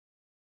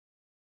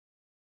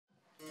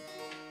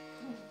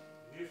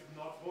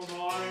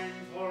mine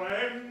for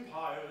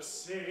empire's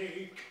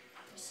sake,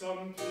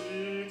 some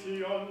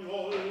pity on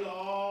your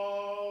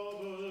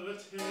love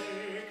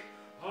take.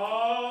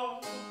 Ah,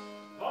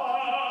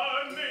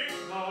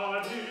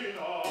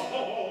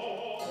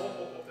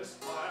 this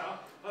fire,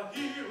 a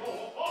hero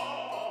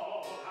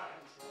fall,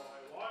 and Troy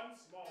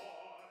once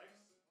more.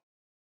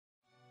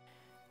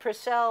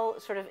 Purcell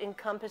sort of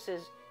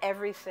encompasses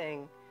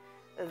everything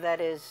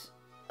that is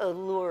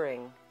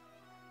alluring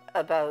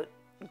about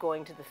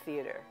going to the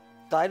theater.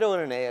 Dido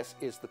and Aeneas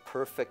is the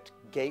perfect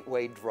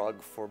gateway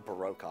drug for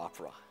Baroque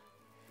opera.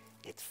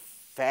 It's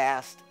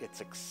fast, it's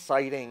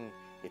exciting,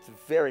 it's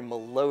very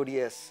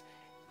melodious.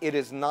 It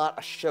is not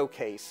a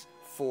showcase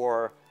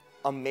for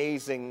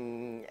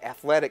amazing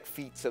athletic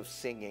feats of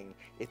singing.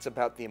 It's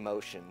about the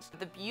emotions.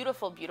 The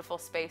beautiful, beautiful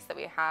space that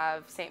we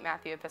have, St.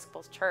 Matthew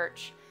Episcopal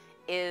Church,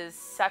 is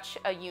such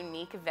a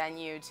unique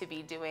venue to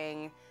be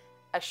doing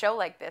a show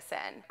like this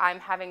in. I'm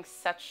having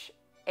such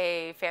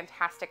a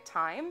fantastic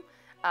time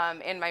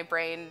in my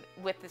brain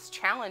with this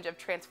challenge of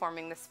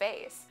transforming the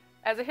space.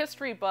 As a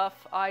history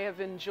buff, I have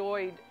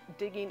enjoyed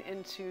digging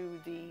into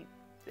the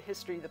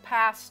history, the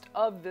past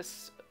of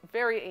this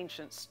very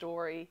ancient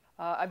story.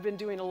 I've been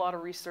doing a lot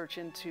of research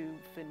into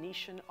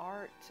Phoenician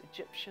art,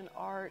 Egyptian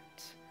art.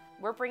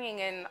 We're bringing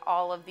in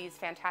all of these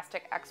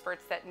fantastic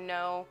experts that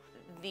know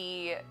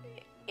the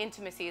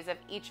intimacies of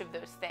each of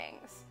those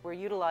things. We're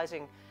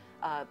utilizing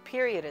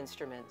period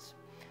instruments,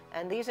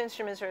 and these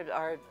instruments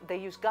they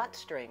use gut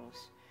strings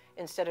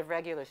instead of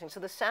regular strings. So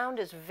the sound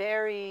is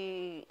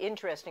very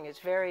interesting, it's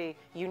very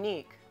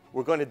unique.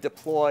 We're going to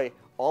deploy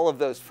all of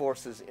those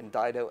forces in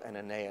Dido and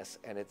Aeneas,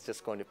 and it's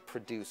just going to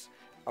produce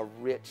a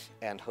rich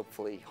and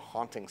hopefully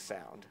haunting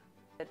sound.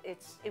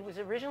 It was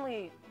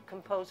originally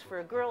composed for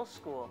a girls'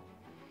 school,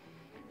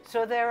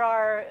 so there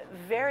are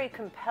very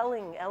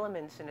compelling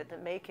elements in it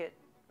that make it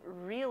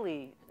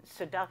really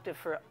seductive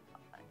for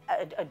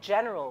a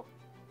general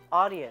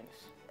audience.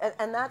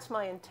 And that's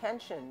my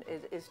intention,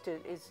 is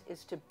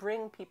to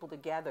bring people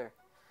together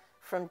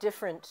from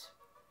different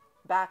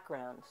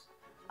backgrounds,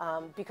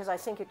 because I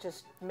think it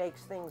just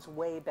makes things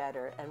way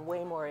better and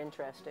way more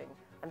interesting.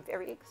 I'm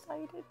very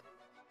excited.